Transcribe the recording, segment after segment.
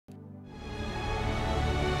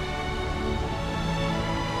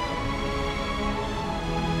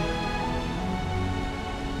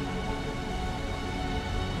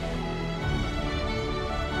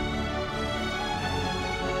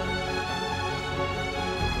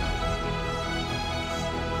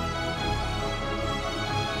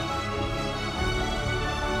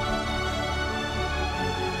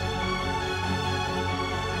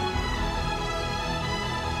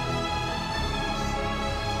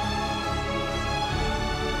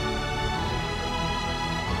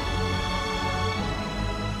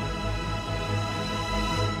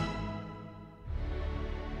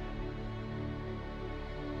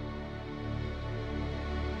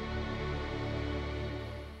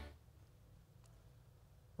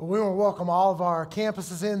We want to welcome all of our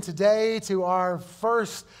campuses in today to our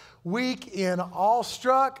first week in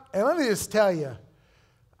Awestruck. And let me just tell you,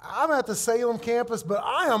 I'm at the Salem campus, but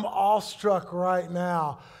I am awestruck right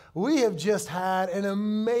now. We have just had an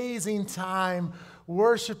amazing time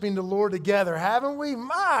worshiping the Lord together, haven't we?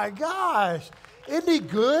 My gosh, isn't he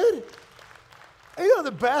good? And you know the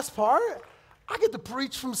best part? I get to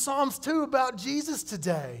preach from Psalms 2 about Jesus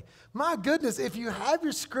today. My goodness, if you have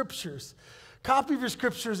your scriptures, copy of your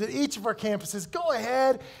scriptures at each of our campuses, go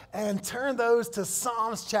ahead and turn those to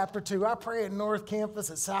Psalms chapter 2. I pray at North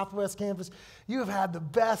Campus, at Southwest Campus, you have had the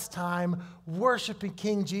best time worshiping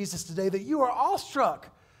King Jesus today, that you are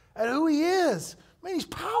awestruck at who he is. Man, he's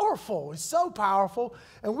powerful. He's so powerful,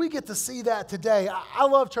 and we get to see that today. I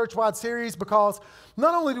love Churchwide Series because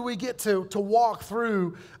not only do we get to walk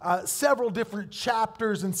through several different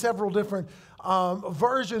chapters and several different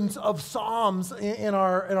versions of Psalms in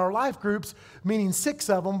our life groups, meaning 6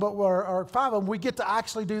 of them, but or 5 of them, we get to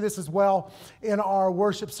actually do this as well in our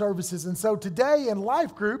worship services. And so today in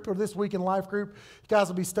life group, or this week in life group, you guys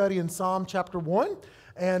will be studying Psalm chapter 1.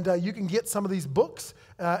 And you can get some of these books,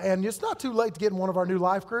 and it's not too late to get in one of our new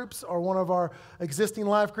life groups or one of our existing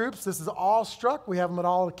life groups. This is Awestruck. We have them at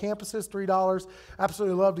all the campuses, $3.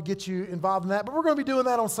 Absolutely love to get you involved in that. But we're going to be doing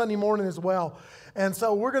that on Sunday morning as well. And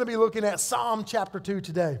so we're going to be looking at Psalm chapter 2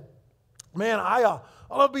 today. Man, I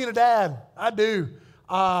love being a dad. I do.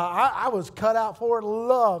 I was cut out for it.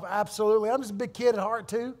 Love, absolutely. I'm just a big kid at heart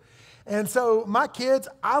too. And so my kids,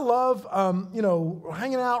 I love,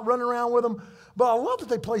 hanging out, running around with them. But I love that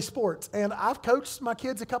they play sports, and I've coached my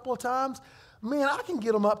kids a couple of times. Man, I can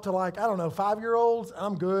get them up to 5-year-olds, and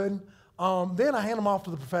I'm good. Then I hand them off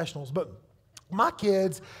to the professionals. But my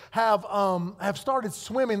kids have started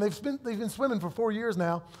swimming. They've been swimming for 4 years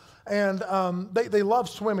now, and they love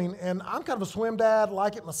swimming. And I'm kind of a swim dad,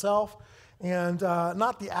 like it myself, and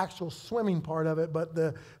not the actual swimming part of it, but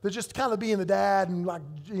the just kind of being the dad and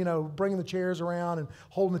bringing the chairs around and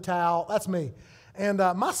holding the towel. That's me. And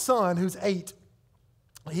my son, who's 8.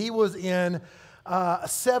 He was in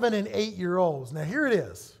 7 and 8-year-olds. Now, here it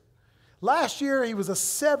is. Last year, he was a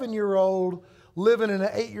 7-year-old living in an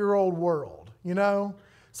 8-year-old world, So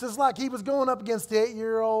it's like he was going up against the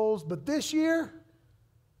 8-year-olds, but this year,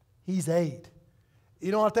 he's 8.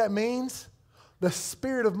 You know what that means? The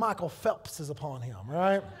spirit of Michael Phelps is upon him,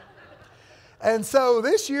 right? And so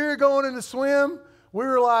this year, going in the swim, we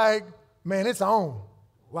were like, man, it's on.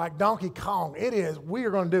 Like Donkey Kong. It is. We are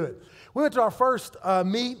going to do it. We went to our first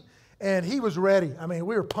meet, and he was ready. I mean,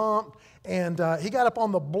 we were pumped, and he got up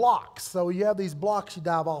on the blocks. So you have these blocks you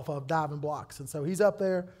dive off of, diving blocks. And so he's up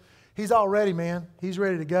there. He's all ready, man. He's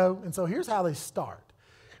ready to go. And so here's how they start.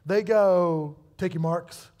 They go, take your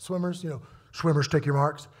marks, swimmers. Swimmers, take your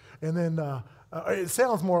marks. And then it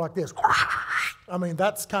sounds more like this. I mean,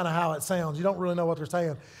 that's kind of how it sounds. You don't really know what they're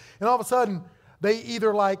saying. And all of a sudden, they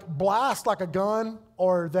either blast like a gun,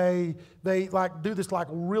 or they do this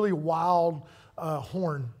really wild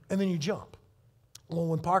horn, and then you jump. Well,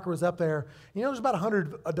 when Parker was up there, there's about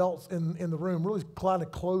 100 adults in the room, really kind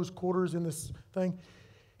of closed quarters in this thing.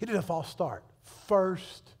 He did a false start.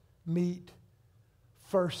 First meet,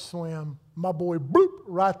 first swim, my boy, bloop,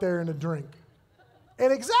 right there in the drink.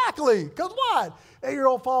 And exactly, because what?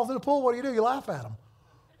 8-year-old falls in the pool, what do? You laugh at him.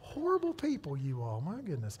 Horrible people, you all. My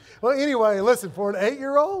goodness. Well, anyway, listen, for an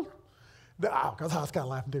 8-year-old, because I was kind of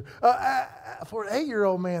laughing too. For an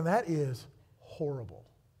 8-year-old, man, that is horrible.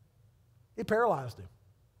 It paralyzed him.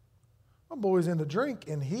 My boy's in the drink,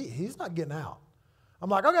 and he's not getting out. I'm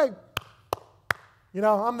like, okay.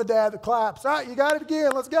 I'm the dad that claps. All right, you got it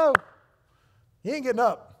again. Let's go. He ain't getting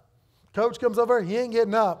up. Coach comes over. He ain't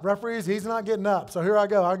getting up. Referees, he's not getting up. So here I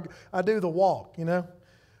go. I do the walk,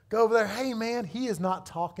 Go over there. Hey, man, he is not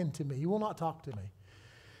talking to me. He will not talk to me.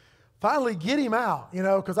 Finally, get him out,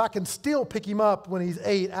 because I can still pick him up when he's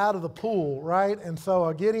 8 out of the pool, right? And so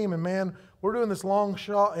I get him, and man, we're doing this long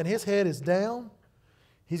shot, and his head is down.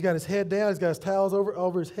 He's got his head down. He's got his towels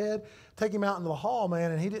over his head. Take him out into the hall,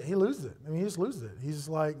 man, and he loses it. I mean, he just loses it. He's just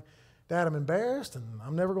like, Dad, I'm embarrassed, and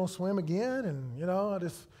I'm never going to swim again. And,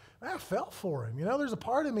 I felt for him. There's a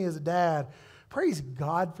part of me as a dad. Praise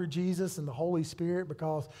God for Jesus and the Holy Spirit,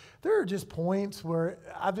 because there are just points where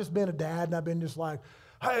I've just been a dad and I've been just like,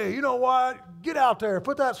 hey, you know what? Get out there.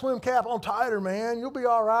 Put that swim cap on tighter, man. You'll be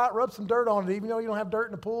all right. Rub some dirt on it, even though you don't have dirt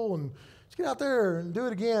in the pool, and just get out there and do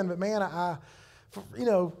it again. But, man,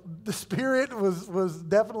 the Spirit was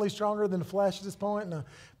definitely stronger than the flesh at this point, and I've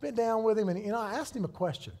been down with him, and, I asked him a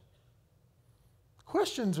question.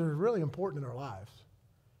 Questions are really important in our lives.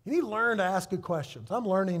 You need to learn to ask good questions. I'm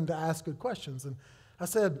learning to ask good questions. And I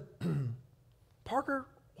said, Parker,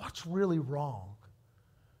 what's really wrong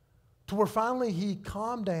to where finally he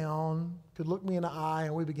calmed down, could look me in the eye,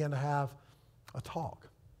 and we began to have a talk.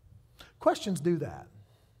 Questions do that.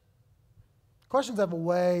 Questions have a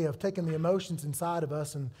way of taking the emotions inside of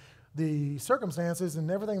us and the circumstances and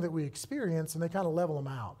everything that we experience, and they kind of level them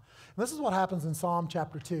out. And this is what happens in Psalm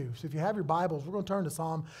chapter 2. So if you have your Bibles, we're going to turn to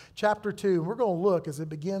Psalm chapter 2, and we're going to look as it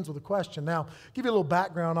begins with a question. Now, give you a little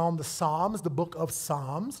background on the Psalms. The book of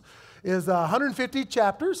Psalms is 150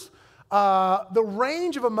 chapters. The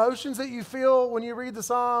range of emotions that you feel when you read the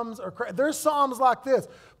Psalms there's Psalms like this.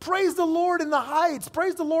 Praise the Lord in the heights.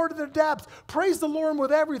 Praise the Lord in the depths. Praise the Lord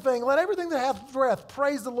with everything. Let everything that hath breath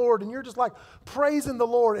praise the Lord. And you're just like praising the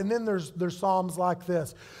Lord. And then there's Psalms like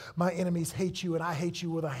this. My enemies hate you, and I hate you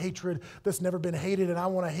with a hatred that's never been hated, and I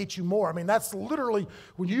want to hate you more. I mean, that's literally,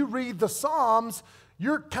 when you read the Psalms,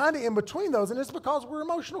 you're kind of in between those, and it's because we're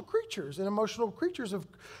emotional creatures, and emotional creatures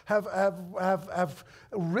have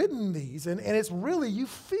written these, and it's really, you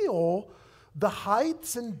feel the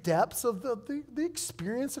heights and depths of the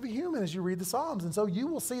experience of a human as you read the Psalms, and so you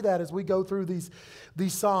will see that as we go through these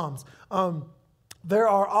Psalms. There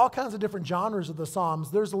are all kinds of different genres of the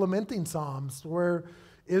Psalms. There's lamenting Psalms where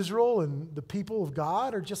Israel and the people of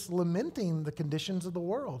God are just lamenting the conditions of the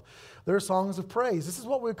world. There are songs of praise. This is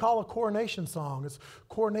what we call a coronation song. It's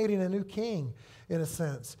coronating a new king, in a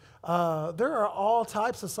sense. There are all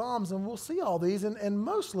types of Psalms, and we'll see all these. And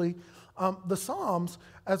mostly, the Psalms,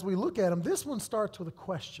 as we look at them, this one starts with a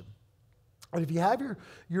question. And if you have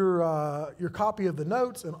your copy of the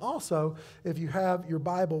notes, and also if you have your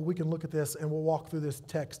Bible, we can look at this and we'll walk through this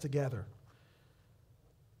text together.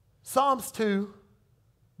 Psalms 2.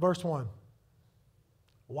 Verse 1,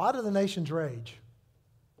 why do the nations rage?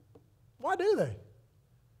 Why do they?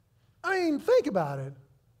 I mean, think about it.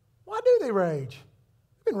 Why do they rage?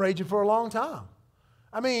 They've been raging for a long time.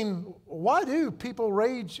 I mean, why do people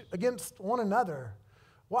rage against one another?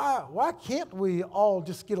 Why can't we all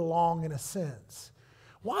just get along in a sense?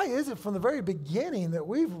 Why is it from the very beginning that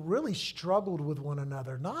we've really struggled with one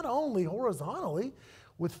another, not only horizontally,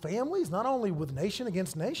 with families, not only with nation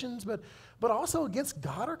against nations, but also against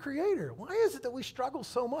God, our Creator? Why is it that we struggle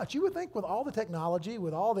so much? You would think with all the technology,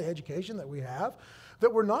 with all the education that we have,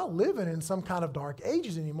 that we're not living in some kind of dark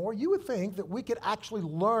ages anymore. You would think that we could actually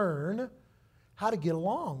learn how to get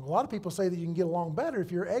along. A lot of people say that you can get along better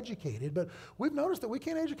if you're educated, but we've noticed that we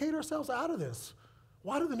can't educate ourselves out of this.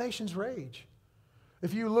 Why do the nations rage?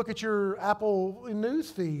 If you look at your Apple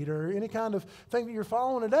news feed or any kind of thing that you're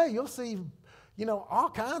following today, you'll see all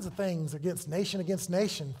kinds of things against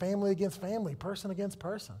nation, family against family, person against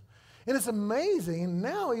person. And it's amazing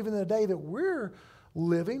now, even in the day that we're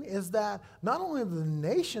living, is that not only do the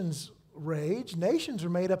nations rage, nations are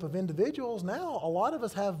made up of individuals. Now, a lot of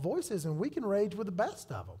us have voices, and we can rage with the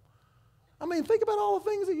best of them. I mean, think about all the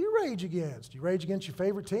things that you rage against. You rage against your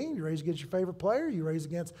favorite team. You rage against your favorite player. You rage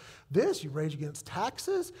against this. You rage against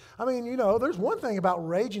taxes. I mean, there's one thing about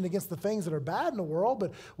raging against the things that are bad in the world,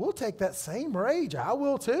 but we'll take that same rage, I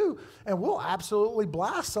will too, and we'll absolutely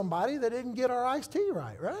blast somebody that didn't get our iced tea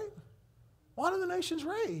right? Why do the nations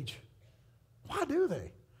rage? Why do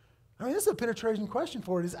they? I mean, this is a penetration question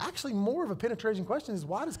for it. It's actually more of a penetration question is,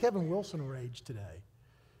 why does Kevin Wilson rage today?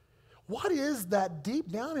 What is that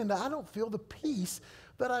deep down in that I don't feel the peace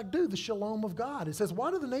that I do, the shalom of God? It says,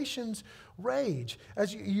 why do the nations rage?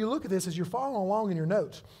 As you look at this, as you're following along in your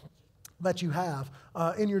notes that you have,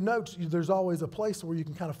 in your notes, there's always a place where you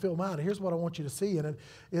can kind of fill them out. And here's what I want you to see in it,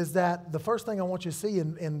 is that the first thing I want you to see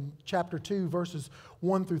in chapter 2, verses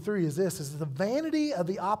 1 through 3 is this, is the vanity of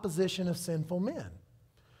the opposition of sinful men.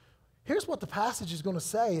 Here's what the passage is going to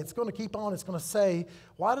say. It's going to keep on. It's going to say,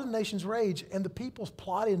 why do the nations rage and the peoples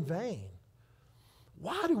plot in vain?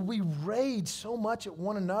 Why do we rage so much at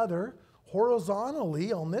one another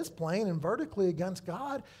horizontally on this plane and vertically against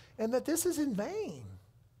God, and that this is in vain?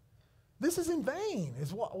 This is in vain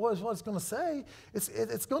is what it's going to say.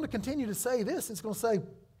 It's going to continue to say this. It's going to say,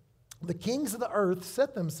 the kings of the earth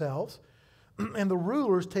set themselves and the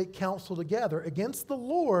rulers take counsel together against the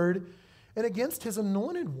Lord and against his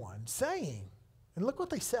anointed one, saying, and look what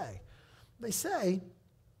they say. They say,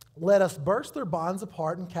 let us burst their bonds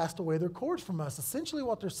apart and cast away their cords from us. Essentially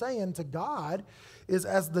what they're saying to God is,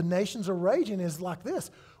 as the nations are raging, is like this: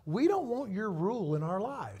 we don't want your rule in our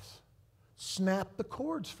lives. Snap the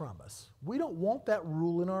cords from us. We don't want that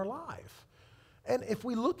rule in our life. And if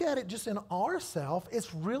we look at it just in ourselves,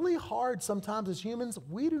 it's really hard sometimes as humans.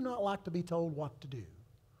 We do not like to be told what to do.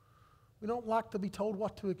 We don't like to be told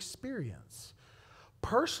what to experience.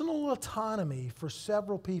 Personal autonomy for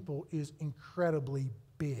several people is incredibly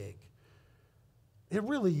big. It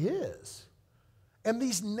really is. And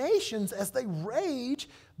these nations, as they rage,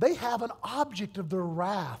 they have an object of their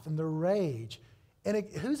wrath and their rage. And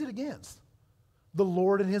who's it against? The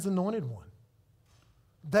Lord and his anointed one.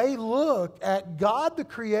 They look at God the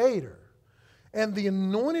Creator and the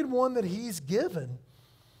anointed one that he's given,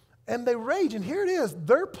 and they rage. And here it is.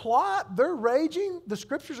 Their plot, their raging, the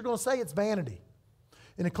scriptures are going to say it's vanity.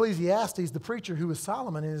 In Ecclesiastes, the preacher who was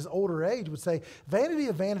Solomon in his older age would say, vanity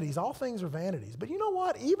of vanities, all things are vanities. But you know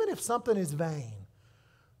what? Even if something is vain,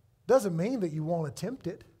 doesn't mean that you won't attempt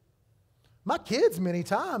it. My kids, many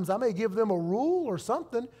times, I may give them a rule or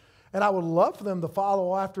something, and I would love for them to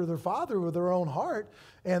follow after their father with their own heart.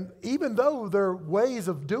 And even though their ways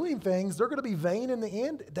of doing things, they're going to be vain in the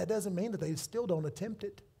end, that doesn't mean that they still don't attempt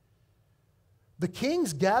it. The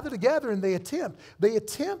kings gather together and they attempt. They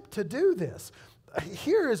attempt to do this.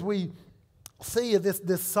 Here as we see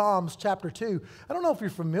this Psalms chapter 2, I don't know if you're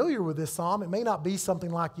familiar with this psalm. It may not be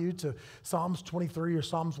something like you to Psalms 23 or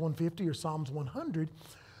Psalms 150 or Psalms 100.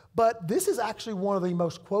 But this is actually one of the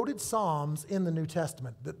most quoted psalms in the New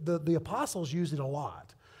Testament. The apostles use it a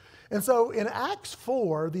lot. And so in Acts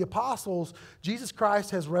 4, the apostles, Jesus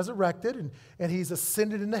Christ has resurrected and he's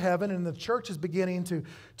ascended into heaven, and the church is beginning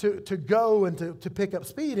to go and to pick up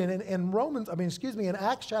speed. And in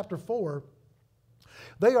Acts chapter 4,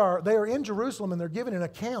 they are in Jerusalem and they're giving an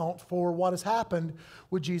account for what has happened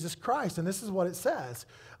with Jesus Christ. And this is what it says.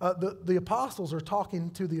 The apostles are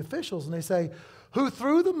talking to the officials and they say, who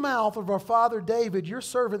through the mouth of our father David, your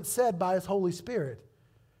servant, said by his Holy Spirit.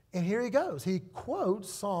 And here he goes. He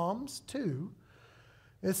quotes Psalms 2.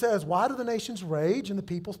 It says, why do the nations rage and the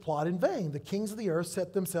peoples plot in vain? The kings of the earth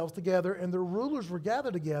set themselves together and their rulers were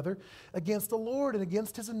gathered together against the Lord and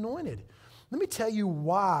against his anointed. Let me tell you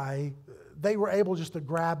why they were able just to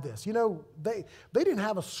grab this. You know, they didn't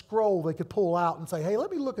have a scroll they could pull out and say, hey,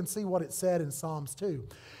 let me look and see what it said in Psalms 2.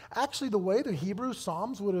 Actually, the way the Hebrew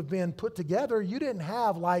Psalms would have been put together, you didn't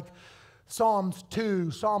have like Psalms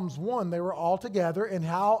 2, Psalms 1. They were all together, and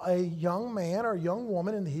how a young man or a young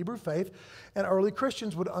woman in the Hebrew faith and early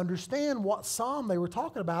Christians would understand what psalm they were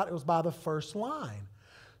talking about. It was by the first line.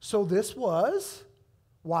 So this was,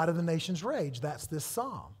 why do the nations rage? That's this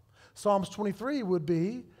psalm. Psalms 23 would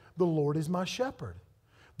be, the Lord is my shepherd.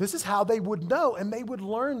 This is how they would know, and they would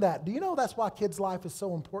learn that. Do you know that's why kids' life is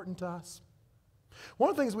so important to us? One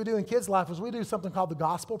of the things we do in kids' life is we do something called the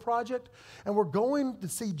Gospel Project, and we're going to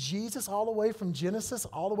see Jesus all the way from Genesis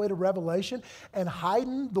all the way to Revelation and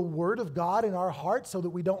hiding the Word of God in our hearts so that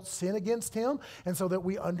we don't sin against Him and so that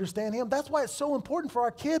we understand Him. That's why it's so important for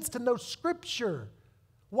our kids to know Scripture.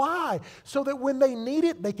 Why? So that when they need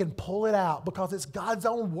it, they can pull it out because it's God's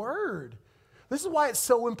own Word. This is why it's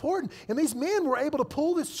so important. And these men were able to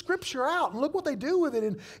pull this scripture out. And look what they do with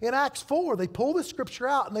it in Acts 4. They pull this scripture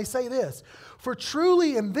out and they say this. For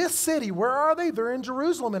truly in this city, where are they? They're in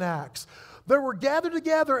Jerusalem in Acts. They were gathered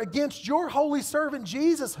together against your holy servant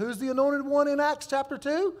Jesus. Who's the anointed one in Acts chapter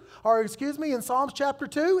 2? In Psalms chapter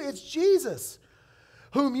 2, it's Jesus.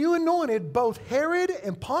 Whom you anointed, both Herod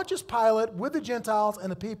and Pontius Pilate, with the Gentiles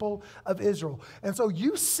and the people of Israel. And so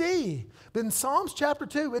you see that in Psalms chapter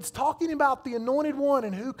 2, it's talking about the anointed one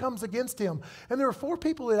and who comes against him. And there are 4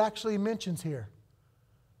 people it actually mentions here.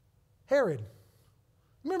 Herod.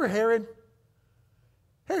 Remember Herod?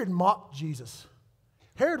 Herod mocked Jesus.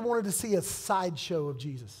 Herod wanted to see a sideshow of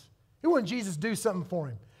Jesus. He wanted Jesus to do something for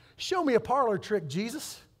him. Show me a parlor trick,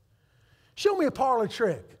 Jesus. Show me a parlor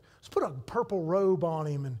trick. Let's put a purple robe on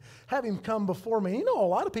him and have him come before me. You know, a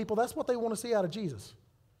lot of people, that's what they want to see out of Jesus.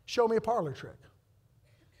 Show me a parlor trick.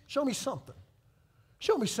 Show me something.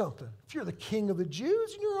 Show me something. If you're the king of the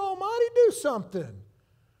Jews and you're almighty, do something.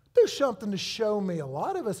 Do something to show me. A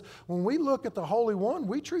lot of us, when we look at the Holy One,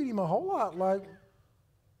 we treat him a whole lot like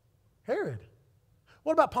Herod.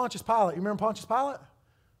 What about Pontius Pilate? You remember Pontius Pilate?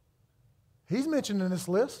 He's mentioned in this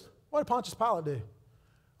list. What did Pontius Pilate do?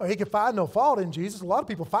 Oh, he could find no fault in Jesus. A lot of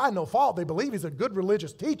people find no fault. They believe he's a good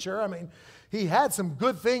religious teacher. I mean, he had some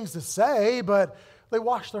good things to say, but they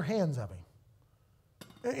washed their hands of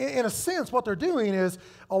him. In a sense, what they're doing is,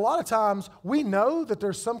 a lot of times we know that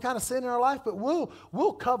there's some kind of sin in our life, but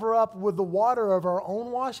we'll cover up with the water of our own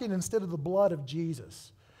washing instead of the blood of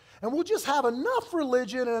Jesus. And we'll just have enough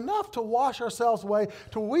religion and enough to wash ourselves away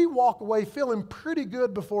till we walk away feeling pretty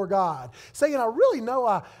good before God. Saying, I really know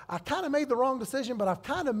I kind of made the wrong decision, but I've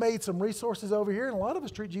kind of made some resources over here. And a lot of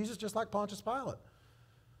us treat Jesus just like Pontius Pilate.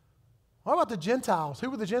 What about the Gentiles?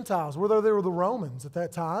 Who were the Gentiles? Well, they were the Romans at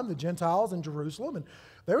that time, the Gentiles in Jerusalem. And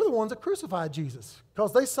they were the ones that crucified Jesus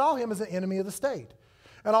because they saw him as an enemy of the state.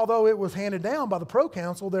 And although it was handed down by the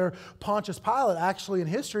proconsul there, Pontius Pilate, actually in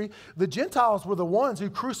history, the Gentiles were the ones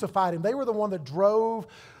who crucified him. They were the one that drove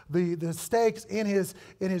the stakes in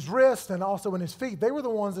his wrist and also in his feet. They were the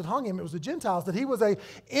ones that hung him. It was the Gentiles, that he was an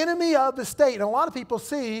enemy of the state. And a lot of people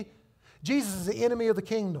see Jesus as the enemy of the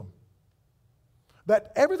kingdom.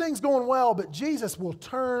 That everything's going well, but Jesus will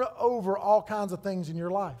turn over all kinds of things in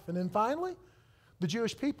your life. And then finally, the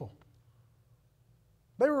Jewish people.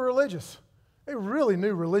 They were religious. They really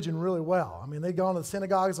knew religion really well. I mean, they'd gone to the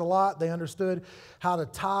synagogues a lot. They understood how to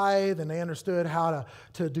tithe, and they understood how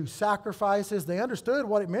to do sacrifices. They understood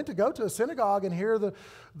what it meant to go to a synagogue and hear the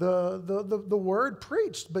word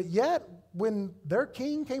preached. But yet, when their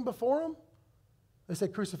king came before them, they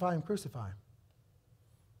said, crucify him, crucify him.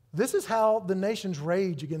 This is how the nations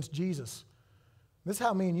rage against Jesus. This is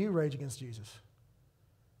how me and you rage against Jesus.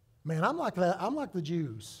 Man, I'm like that. I'm like the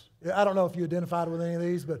Jews. I don't know if you identified with any of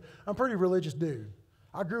these, but I'm a pretty religious dude.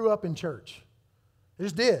 I grew up in church. I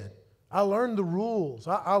just did. I learned the rules.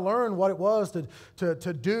 I learned what it was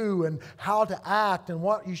to do and how to act and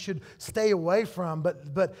what you should stay away from.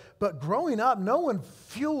 But growing up, no one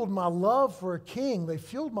fueled my love for a king. They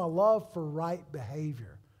fueled my love for right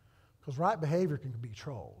behavior, because right behavior can be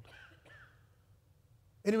controlled.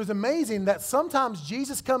 And it was amazing that sometimes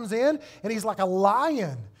Jesus comes in and he's like a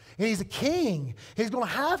lion. And he's a king. He's going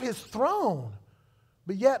to have his throne.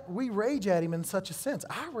 But yet we rage at him in such a sense.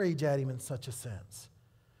 I rage at him in such a sense.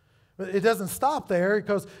 But it doesn't stop there,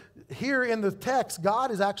 because here in the text,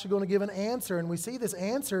 God is actually going to give an answer. And we see this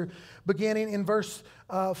answer beginning in verse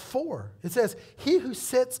 4. It says, he who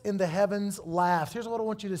sits in the heavens laughs. Here's what I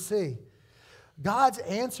want you to see. God's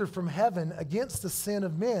answer from heaven against the sin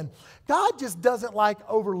of men. God just doesn't like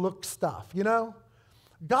overlook stuff, you know?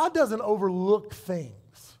 God doesn't overlook things.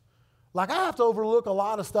 Like, I have to overlook a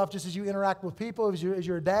lot of stuff just as you interact with people, as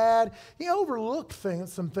you're a dad. You overlook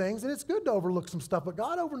some things, and it's good to overlook some stuff, but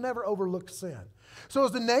God never overlooks sin. So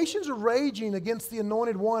as the nations are raging against the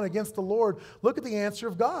Anointed One, against the Lord, look at the answer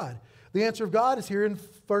of God. The answer of God is here in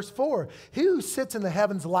verse 4. He who sits in the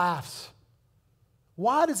heavens laughs.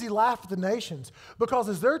 Why does he laugh at the nations? Because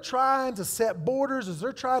as they're trying to set borders, as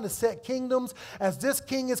they're trying to set kingdoms, as this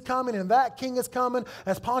king is coming and that king is coming,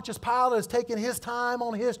 as Pontius Pilate is taking his time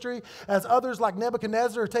on history, as others like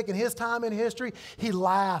Nebuchadnezzar are taking his time in history, he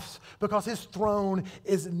laughs because his throne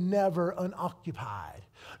is never unoccupied.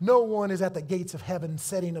 No one is at the gates of heaven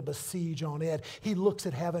setting a besiege on it. He looks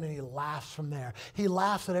at heaven and he laughs from there. He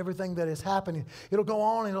laughs at everything that is happening. It'll go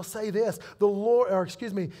on and it'll say this.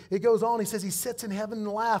 It goes on. He says he sits in heaven and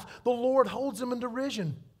laughs. The Lord holds them in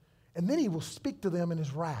derision. And then he will speak to them in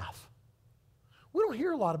his wrath. We don't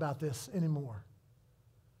hear a lot about this anymore.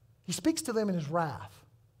 He speaks to them in his wrath.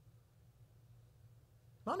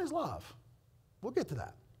 Not in his love. We'll get to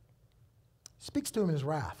that. Speaks to him in his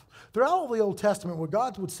wrath. Throughout all the Old Testament, when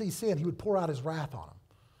God would see sin, he would pour out his wrath on them.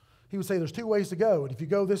 He would say, there's two ways to go. And if you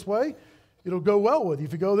go this way, it'll go well with you.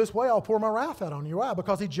 If you go this way, I'll pour my wrath out on you. Why?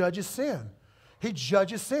 Because he judges sin. He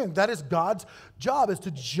judges sin. That is God's job, is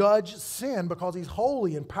to judge sin, because he's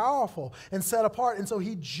holy and powerful and set apart. And so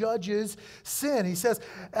he judges sin. He says,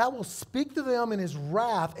 I will speak to them in his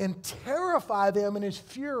wrath and terrify them in his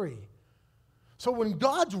fury. So when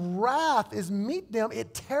God's wrath is meet them,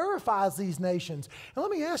 it terrifies these nations. And let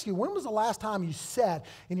me ask you, when was the last time you sat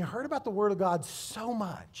and you heard about the Word of God so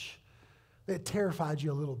much that it terrified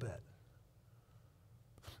you a little bit?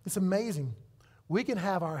 It's amazing. We can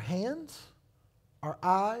have our hands, our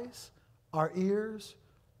eyes, our ears,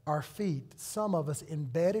 our feet, some of us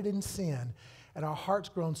embedded in sin, and our hearts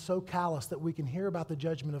grown so callous that we can hear about the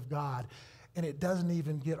judgment of God, and it doesn't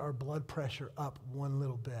even get our blood pressure up one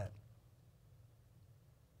little bit.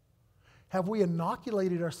 Have we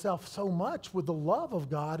inoculated ourselves so much with the love of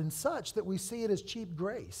God and such that we see it as cheap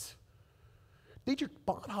grace? Dietrich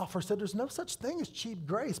Bonhoeffer said there's no such thing as cheap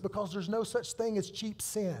grace, because there's no such thing as cheap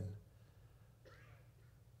sin.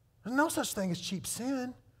 There's no such thing as cheap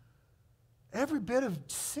sin. Every bit of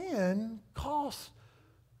sin costs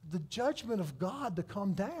the judgment of God to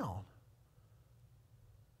come down.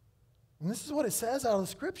 And this is what it says out of the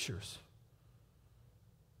Scriptures.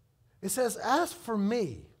 It says, as for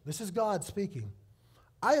me, this is God speaking,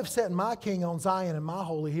 I have set my king on Zion and my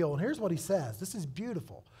holy hill. And here's what he says. This is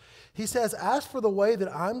beautiful. He says, as for the way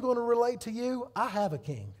that I'm going to relate to you, I have a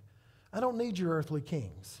king. I don't need your earthly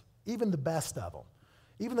kings, even the best of them.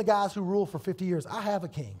 Even the guys who rule for 50 years, I have a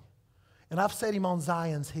king. And I've set him on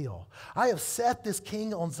Zion's hill. I have set this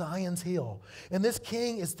king on Zion's hill. And this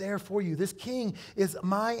king is there for you. This king is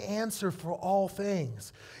my answer for all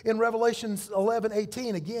things. In Revelation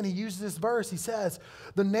 11:18, again, he uses this verse. He says,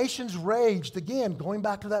 the nations raged, again, going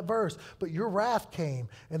back to that verse, but your wrath came,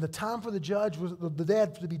 and the time for the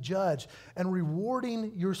dead to be judged, and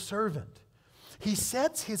rewarding your servant. He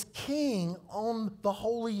sets his king on the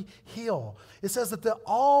holy hill. It says that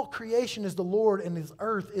all creation is the Lord and his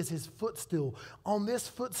earth is his footstool. On this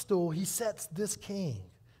footstool, he sets this king.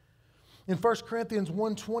 In 1 Corinthians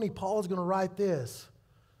 1:20, Paul is going to write this.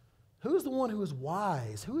 Who is the one who is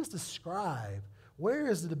wise? Who is the scribe? Where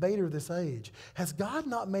is the debater of this age? Has God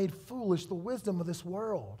not made foolish the wisdom of this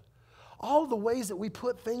world? All of the ways that we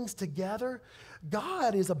put things together,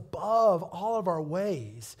 God is above all of our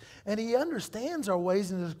ways. And he understands our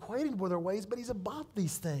ways and is acquainted with our ways, but he's above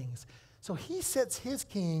these things. So he sets his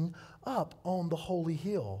king up on the holy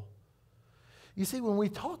hill. You see, when we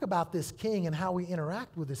talk about this king and how we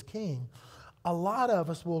interact with this king, a lot of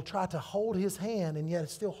us will try to hold his hand and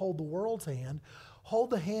yet still hold the world's hand,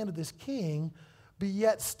 hold the hand of this king, but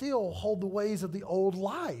yet still hold the ways of the old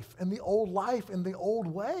life and the old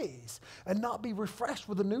ways, and not be refreshed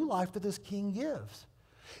with the new life that this king gives.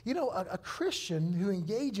 You know, a Christian who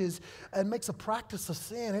engages and makes a practice of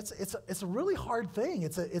sin, it's a really hard thing.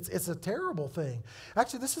 It's a terrible thing.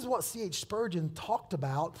 Actually, this is what C.H. Spurgeon talked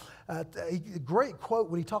about, a great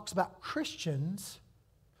quote when he talks about Christians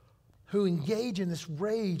who engage in this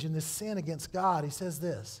rage and this sin against God. He says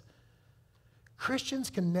this: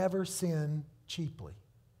 Christians can never sin cheaply.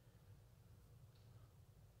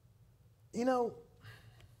 You know,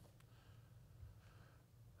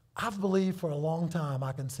 I've believed for a long time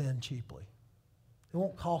I can sin cheaply. It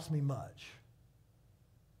won't cost me much.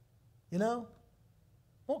 You know?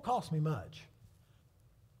 It won't cost me much.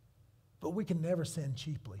 But we can never sin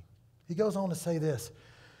cheaply. He goes on to say this: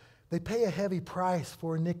 they pay a heavy price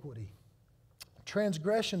for iniquity.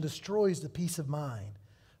 Transgression destroys the peace of mind,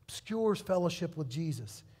 obscures fellowship with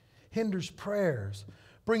Jesus, hinders prayers,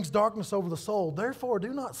 brings darkness over the soul. Therefore,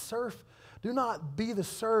 do not be the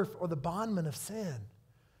serf or the bondman of sin.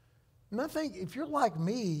 And I think if you're like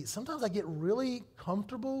me, sometimes I get really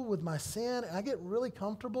comfortable with my sin, and I get really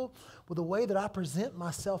comfortable with the way that I present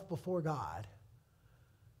myself before God.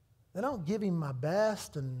 I don't give him my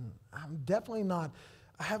best, and I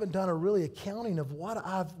haven't done a really accounting of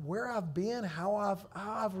where I've been, how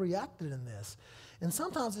I've reacted in this. And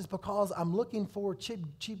sometimes it's because I'm looking for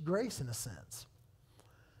cheap grace in a sense.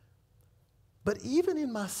 But even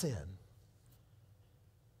in my sin,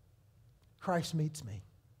 Christ meets me.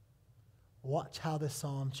 Watch how this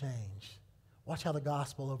psalm changed. Watch how the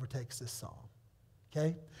gospel overtakes this psalm.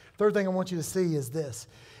 Okay? Third thing I want you to see is this,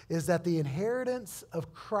 is that the inheritance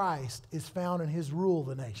of Christ is found in his rule of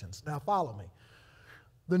the nations. Now follow me.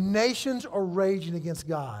 The nations are raging against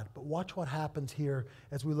God, but watch what happens here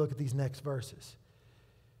as we look at these next verses.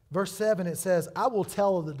 Verse 7, it says, I will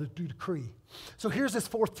tell of the decree. So here's this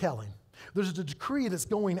fourth telling. There's a decree that's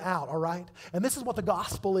going out, all right? And this is what the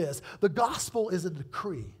gospel is. The gospel is a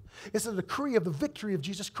decree. It's a decree of the victory of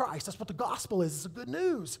Jesus Christ. That's what the gospel is. It's the good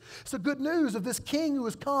news. It's the good news of this king who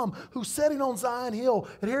has come, who's sitting on Zion Hill.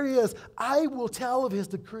 And here he is. I will tell of his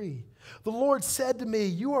decree. The Lord said to me,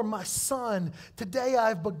 you are my son. Today I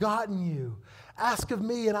have begotten you. Ask of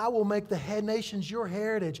me, and I will make the nations your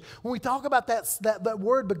heritage. When we talk about that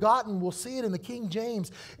word begotten, we'll see it in the King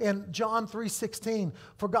James in John 3:16.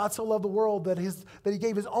 For God so loved the world that he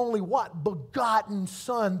gave his only what? Begotten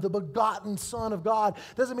son, the begotten son of God.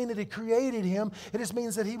 Doesn't mean that he created him. It just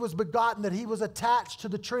means that he was begotten, that he was attached to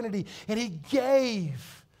the Trinity, and he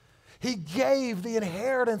gave the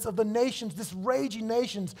inheritance of the nations, this raging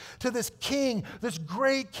nations, to this king, this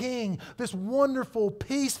great king, this wonderful,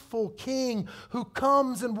 peaceful king who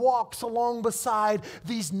comes and walks along beside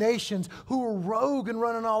these nations who are rogue and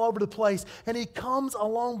running all over the place. And he comes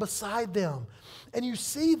along beside them. And you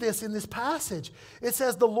see this in this passage. It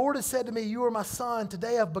says, the Lord has said to me, you are my son.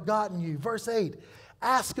 Today I've begotten you. Verse 8,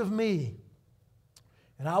 ask of me,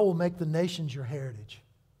 and I will make the nations your heritage.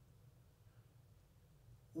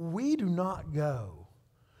 We do not go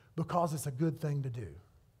because it's a good thing to do.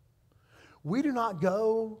 We do not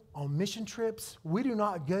go on mission trips. We do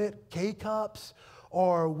not get K-cups,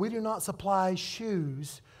 or we do not supply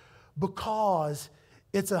shoes because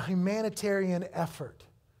it's a humanitarian effort.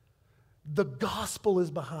 The gospel is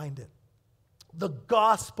behind it. The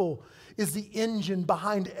gospel is the engine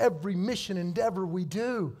behind every mission endeavor we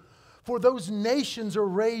do. For those nations are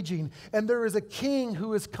raging, and there is a king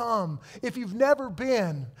who has come. If you've never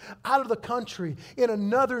been out of the country in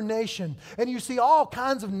another nation, and you see all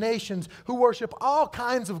kinds of nations who worship all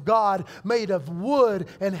kinds of God made of wood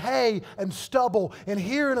and hay and stubble, and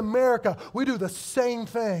here in America, we do the same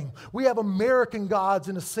thing. We have American gods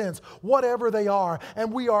in a sense, whatever they are,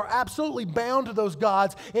 and we are absolutely bound to those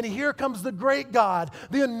gods. And here comes the great God,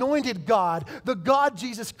 the anointed God, the God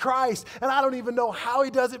Jesus Christ. And I don't even know how he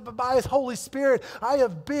does it, but by says, Holy Spirit, I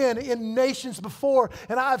have been in nations before,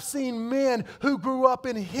 and I've seen men who grew up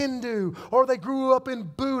in Hindu, or they grew up in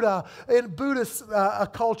Buddhist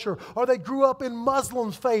culture, or they grew up in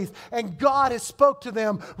Muslim faith, and God has spoke to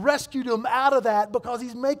them, rescued them out of that because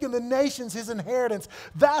He's making the nations His inheritance.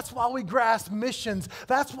 That's why we grasp missions.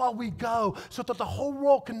 That's why we go, so that the whole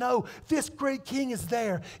world can know this great King is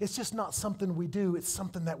there. It's just not something we do. It's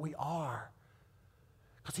something that we are.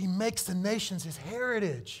 Because He makes the nations His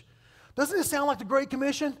heritage. Doesn't it sound like the Great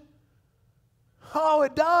Commission? Oh,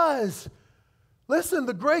 it does. Listen,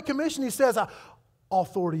 the Great Commission, He says, all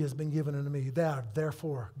authority has been given unto me.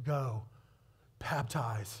 Therefore, go,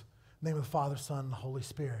 baptize in the name of the Father, Son, and the Holy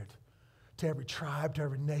Spirit, to every tribe, to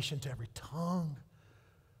every nation, to every tongue.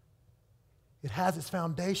 It has its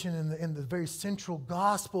foundation in the very central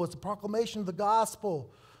gospel. It's a proclamation of the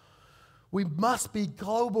gospel. We must be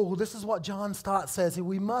global. This is what John Stott says.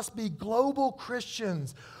 We must be global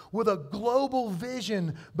Christians with a global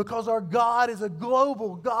vision, because our God is a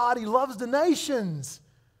global God. He loves the nations.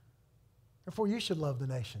 Therefore, you should love the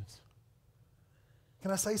nations.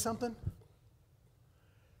 Can I say something?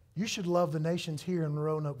 You should love the nations here in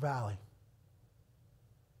Roanoke Valley.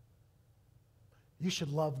 You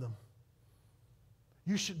should love them.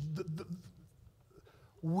 You should...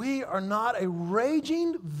 We are not a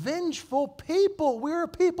raging, vengeful people. We're a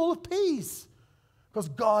people of peace because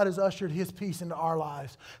God has ushered His peace into our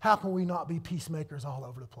lives. How can we not be peacemakers all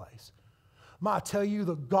over the place? I tell you,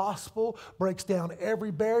 the gospel breaks down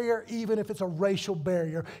every barrier, even if it's a racial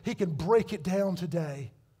barrier. He can break it down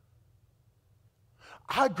today.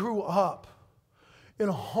 I grew up in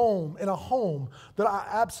a home that I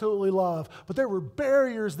absolutely love. But there were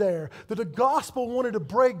barriers there that the gospel wanted to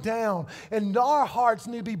break down, and our hearts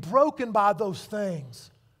need to be broken by those things.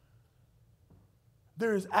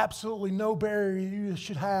 There is absolutely no barrier you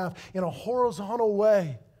should have in a horizontal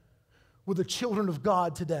way with the children of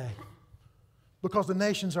God today, because the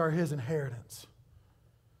nations are His inheritance.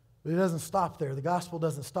 But it doesn't stop there. The gospel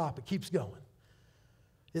doesn't stop. It keeps going.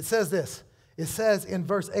 It says this. It says in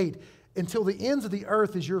verse 8, until the ends of the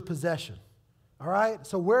earth is your possession. All right?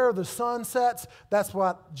 So where the sun sets, that's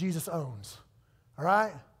what Jesus owns. All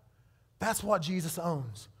right? That's what Jesus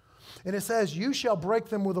owns. And it says, you shall break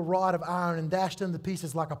them with a rod of iron and dash them to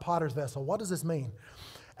pieces like a potter's vessel. What does this mean?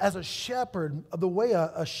 As a shepherd, the way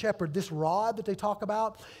a shepherd, this rod that they talk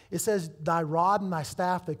about, it says, thy rod and thy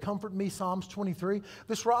staff, they comfort me, Psalms 23.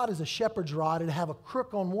 This rod is a shepherd's rod. It'd have a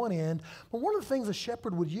crook on one end. But one of the things a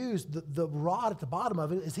shepherd would use, the rod at the bottom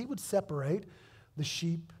of it, is he would separate the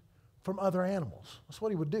sheep from other animals. That's what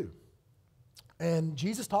he would do. And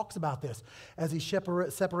Jesus talks about this as He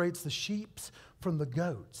separates the sheep from the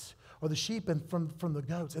goats, or the sheep and from the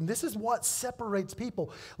goats. And this is what separates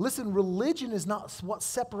people. Listen, religion is not what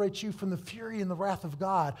separates you from the fury and the wrath of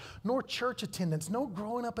God, nor church attendance, nor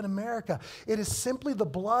growing up in America. It is simply the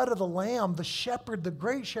blood of the Lamb, the shepherd, the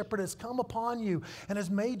great shepherd has come upon you and has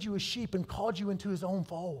made you a sheep and called you into His own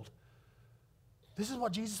fold. This is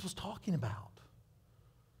what Jesus was talking about.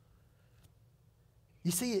 You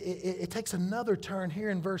see, it takes another turn here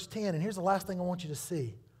in verse 10, and here's the last thing I want you to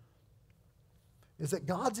see, is that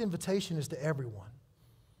God's invitation is to everyone.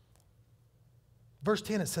 Verse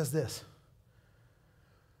 10, it says this,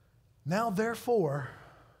 now therefore,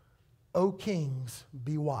 O kings,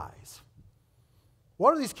 be wise.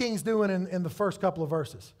 What are these kings doing in the first couple of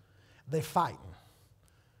verses? They're fighting.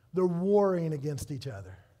 They're warring against each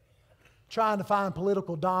other, trying to find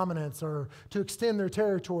political dominance or to extend their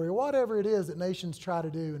territory, or whatever it is that nations try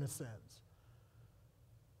to do in a sense.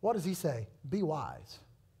 What does He say? Be wise.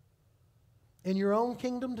 In your own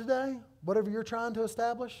kingdom today, whatever you're trying to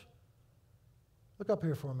establish, look up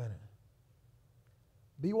here for a minute.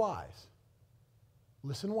 Be wise.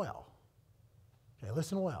 Listen well. Okay,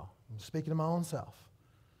 listen well. I'm speaking to my own self.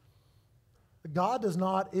 God does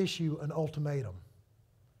not issue an ultimatum.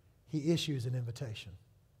 He issues an invitation.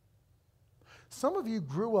 Some of you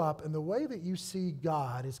grew up, and the way that you see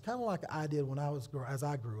God is kind of like I did as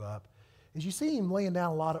I grew up, is you see Him laying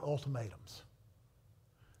down a lot of ultimatums.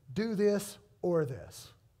 Do this or this.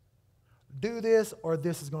 Do this or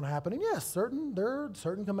this is going to happen. And yes, there are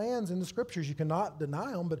certain commands in the Scriptures. You cannot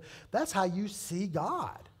deny them, but that's how you see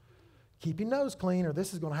God. Keep your nose clean or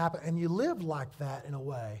this is going to happen. And you live like that in a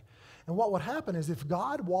way. And what would happen is if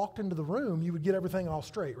God walked into the room, you would get everything all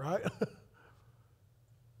straight, right?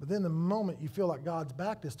 But then the moment you feel like God's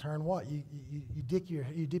back is turned, what? You dip your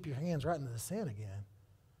hands right into the sin again.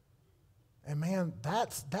 And man,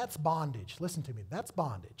 that's bondage. Listen to me. That's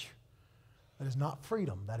bondage. That is not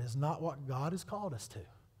freedom. That is not what God has called us to.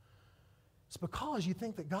 It's because you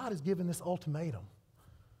think that God has given this ultimatum.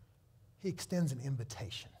 He extends an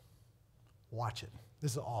invitation. Watch it.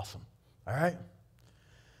 This is awesome. All right?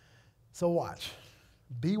 So watch.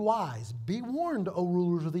 Be wise. Be warned, O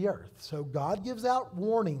rulers of the earth. So God gives out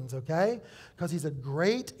warnings, okay? Because he's a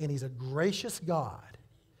great and he's a gracious God.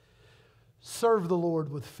 Serve the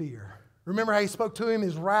Lord with fear. Remember how he spoke to him?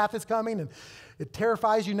 His wrath is coming and it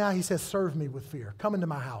terrifies you now. He says, serve me with fear. Come into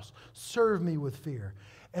my house. Serve me with fear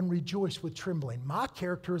and rejoice with trembling. My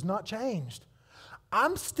character has not changed.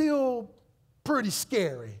 I'm still pretty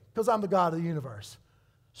scary because I'm the God of the universe.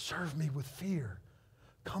 Serve me with fear.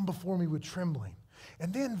 Come before me with trembling.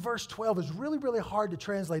 And then verse 12 is really, really hard to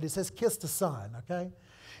translate. It says, kiss the Son, okay?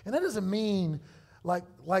 And that doesn't mean like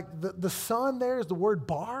the Son there is the word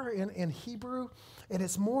bar in Hebrew, and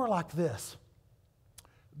it's more like this.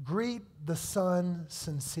 Greet the Son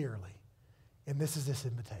sincerely. And this is this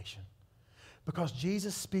invitation. Because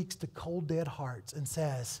Jesus speaks to cold, dead hearts and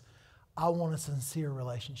says, I want a sincere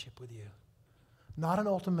relationship with you. Not an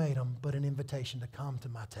ultimatum, but an invitation to come to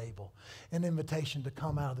my table. An invitation to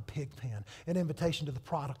come out of the pig pen. An invitation to the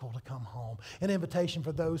prodigal to come home. An invitation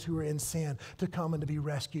for those who are in sin to come and to be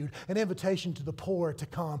rescued. An invitation to the poor to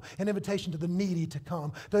come. An invitation to the needy to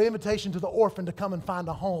come. An invitation to the orphan to come and find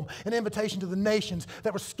a home. An invitation to the nations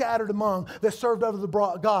that were scattered among, that served other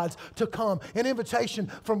gods to come. An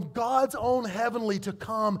invitation from God's own heavenly to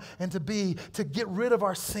come and to get rid of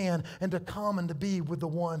our sin and to come and to be with the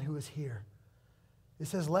one who is here. It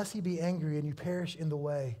says, lest he be angry and you perish in the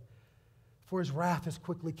way, for his wrath is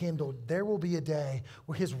quickly kindled. There will be a day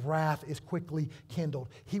where his wrath is quickly kindled.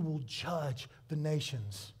 He will judge the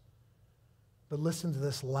nations. But listen to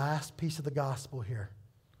this last piece of the gospel here.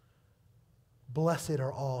 Blessed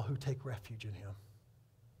are all who take refuge in him.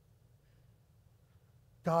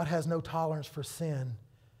 God has no tolerance for sin.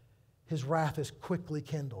 His wrath is quickly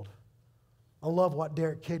kindled. I love what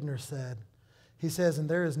Derek Kidner said. He says, and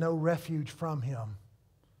there is no refuge from him,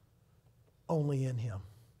 only in him.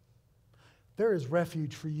 There is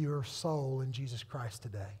refuge for your soul in Jesus Christ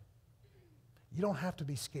today. You don't have to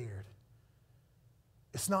be scared.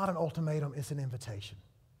 It's not an ultimatum, it's an invitation.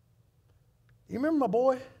 You remember my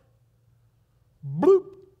boy? Bloop,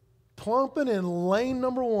 plumping in lane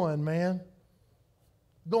number 1, man.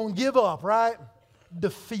 Gonna give up, right?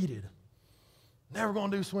 Defeated. Never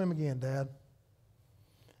gonna do swim again, Dad.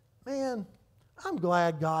 Man, I'm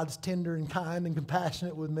glad God's tender and kind and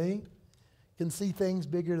compassionate with me. Can see things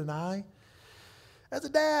bigger than I. As a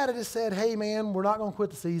dad, I just said, hey, man, we're not going to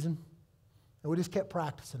quit the season. And we just kept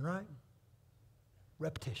practicing, right?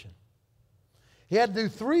 Repetition. He had to do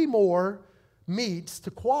 3 more meets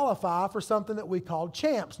to qualify for something that we called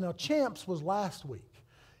Champs. Now, Champs was last week.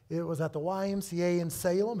 It was at the YMCA in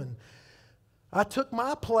Salem, and I took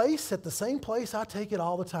my place at the same place I take it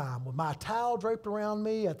all the time, with my towel draped around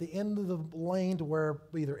me at the end of the lane to where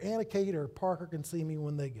either Anna Kate or Parker can see me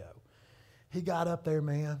when they go. He got up there,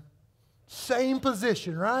 man. Same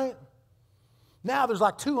position, right? Now there's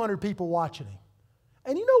like 200 people watching him.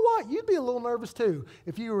 And you know what? You'd be a little nervous too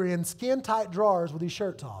if you were in skin-tight drawers with his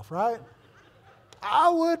shirts off, right? I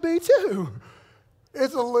would be too.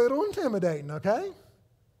 It's a little intimidating, okay?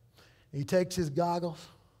 He takes his goggles.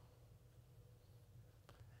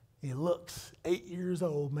 He looks 8 years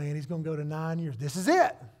old, man. He's going to go to 9 years. This is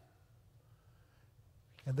it.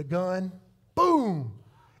 And the gun, boom.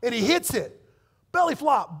 And he hits it. Belly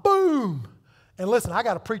flop, boom. And listen, I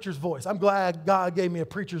got a preacher's voice. I'm glad God gave me a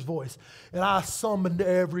preacher's voice. And I summoned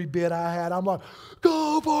every bit I had. I'm like,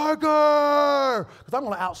 go Parker! Because I'm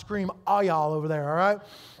going to out-scream all y'all over there, all right?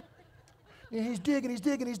 And he's digging,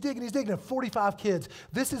 and 45 kids.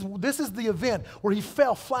 This is the event where he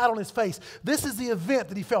fell flat on his face. This is the event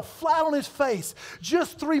that he fell flat on his face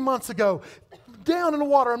just 3 months ago. Down in the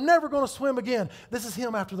water. I'm never going to swim again. This is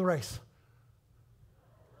him after the race.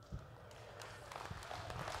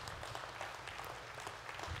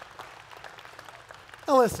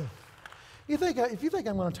 Now listen, if you think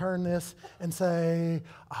I'm going to turn this and say,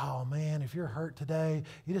 oh man, if you're hurt today,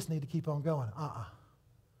 you just need to keep on going.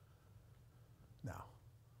 No.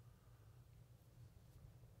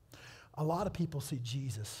 A lot of people see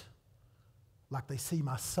Jesus like they see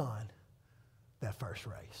my son that first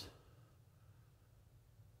race.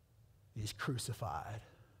 He's crucified.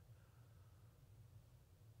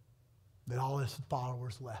 That all his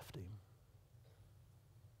followers left him.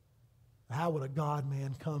 How would a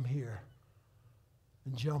God-man come here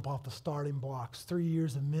and jump off the starting blocks, 3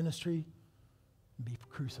 years of ministry, and be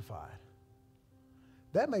crucified?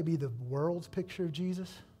 That may be the world's picture of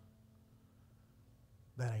Jesus.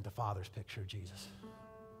 That ain't the Father's picture of Jesus.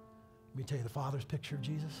 Let me tell you the Father's picture of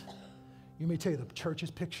Jesus. You may tell you the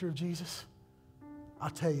church's picture of Jesus. I'll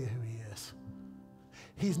tell you who he is.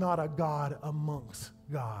 He's not a God amongst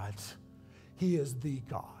gods. He is the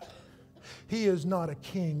God. He is not a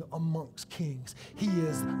king amongst kings. He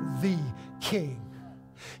is the King.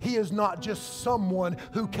 He is not just someone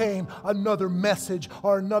who came another message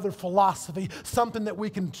or another philosophy, something that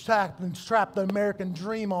we can strap the American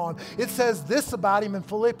dream on. It says this about him in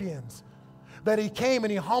Philippians, that he came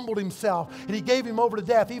and he humbled himself and he gave him over to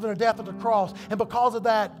death, even a death at the cross. And because of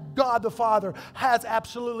that, God the Father has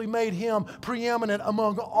absolutely made him preeminent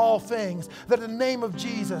among all things. That in the name of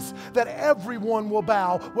Jesus, that everyone will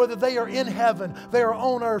bow, whether they are in heaven, they are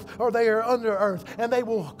on earth, or they are under earth, and they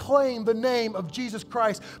will claim the name of Jesus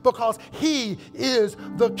Christ because he is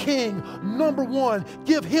the King. Number one,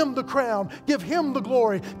 give him the crown, give him the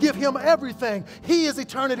glory, give him everything. He is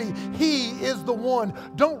eternity. He is the one.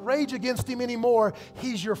 Don't rage against him anymore.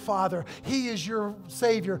 He's your Father. He is your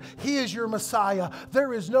Savior. He is your Messiah.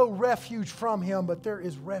 There is no refuge from him, but there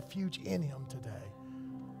is refuge in him today.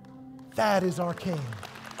 That is our King.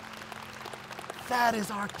 That is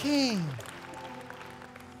our King.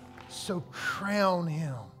 So crown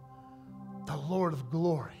him the Lord of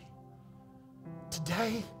glory.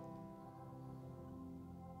 Today,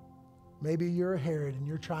 maybe you're a Herod and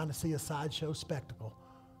you're trying to see a sideshow spectacle.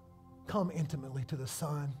 Come intimately to the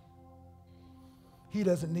Son. He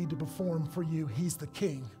doesn't need to perform for you. He's the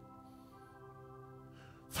King.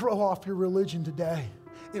 Throw off your religion today.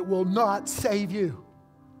 It will not save you.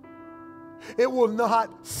 It will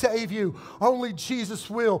not save you. Only Jesus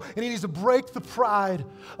will. And he needs to break the pride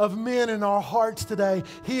of men in our hearts today.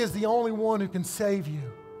 He is the only one who can save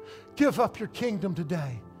you. Give up your kingdom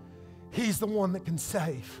today. He's the one that can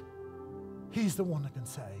save. He's the one that can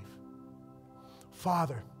save.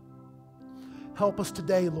 Father, help us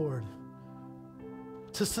today, Lord,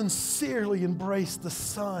 to sincerely embrace the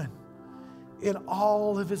Son in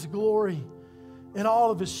all of his glory, in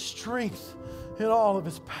all of his strength, in all of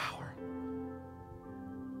his power.